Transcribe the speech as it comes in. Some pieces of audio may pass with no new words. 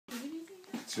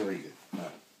It's really good.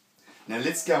 Right. Now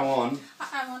let's go on.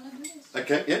 I want to do this.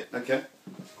 Okay, yeah, okay.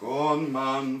 Con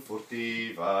man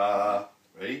furtiva.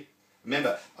 Ready?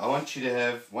 Remember, I want you to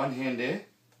have one hand there.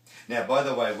 Now, by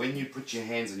the way, when you put your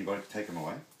hands on your body, take them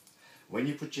away. When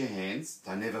you put your hands,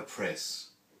 they never press.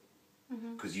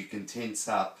 Because you can tense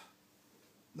up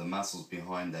the muscles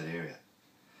behind that area.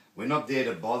 We're not there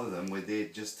to bother them, we're there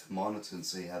just to monitor and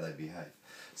see how they behave.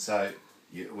 So,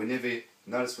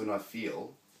 notice when I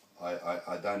feel,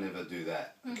 I don't ever do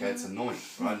that. Okay, it's annoying,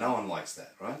 right? No one likes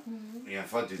that, right? You know,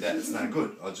 if I do that, it's no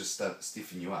good. I'll just start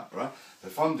stiffen you up, right?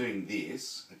 But if I'm doing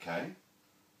this, okay,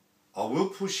 I will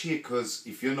push here because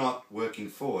if you're not working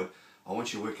forward, I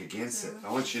want you to work against it.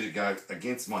 I want you to go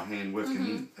against my hand working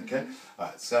in, okay?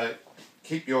 Alright, so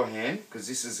keep your hand, because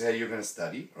this is how you're going to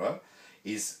study, right?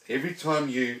 Is every time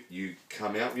you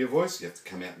come out with your voice, you have to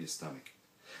come out with your stomach.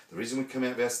 The reason we come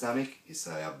out with our stomach is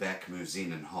so our back moves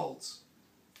in and holds.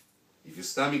 If your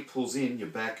stomach pulls in, your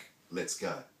back lets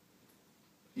go.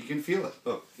 You can feel it.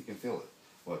 Look, you can feel it.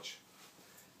 Watch.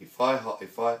 If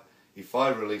I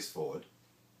release forward,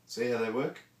 see how they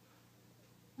work?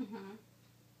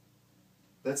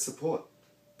 That's support.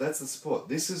 That's the support.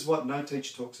 This is what No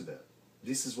Teach talks about.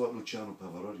 This is what Luciano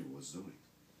Pavarotti was doing.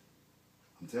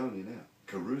 I'm telling you now.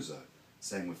 Caruso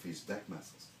sang with his back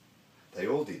muscles. They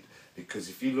all did. Because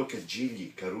if you look at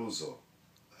Gigli, Caruso,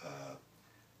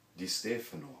 Di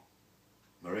Stefano,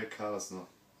 Maria Callas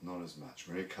not as much.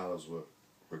 Maria Callas was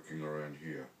working around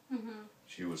here.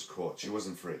 She was caught. She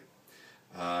wasn't free.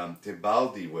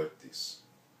 Tebaldi worked this.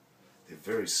 They're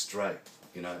very straight.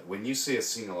 You know, when you see a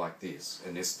singer like this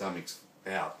and their stomach's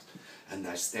out and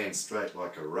they stand straight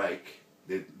like a rake,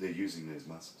 they're using these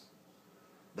muscles.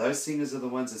 Those singers are the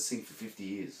ones that sing for 50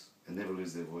 years and never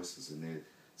lose their voices, and they're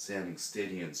sounding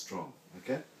steady and strong,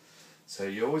 okay? So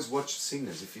you always watch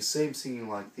singers. If you see them singing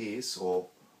like this or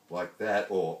like that,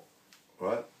 or,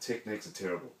 right, techniques are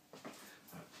terrible.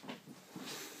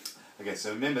 Okay,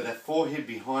 so remember that forehead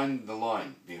behind the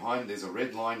line. There's a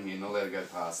red line here, not allowed to go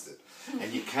past it.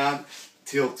 And you can't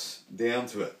tilt down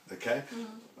to it, okay?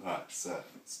 Alright, so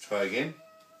let's try again.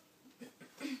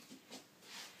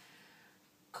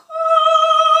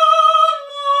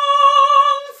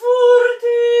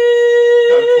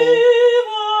 Don't pull.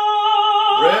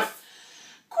 Breath.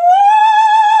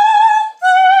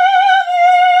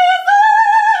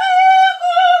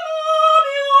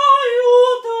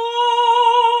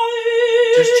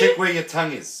 Just check where your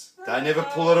tongue is. Don't ever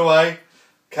pull it away.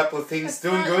 Couple of things,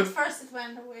 doing good. At first it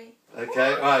went away.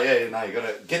 Okay, oh yeah, no, you got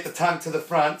to get the tongue to the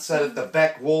front so that the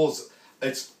back walls,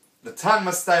 the tongue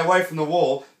must stay away from the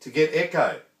wall to get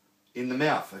echo in the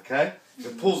mouth, okay? If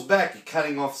it pulls back, you're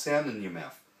cutting off sound in your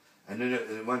mouth, and then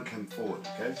it won't come forward,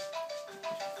 okay?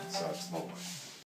 So it's my way.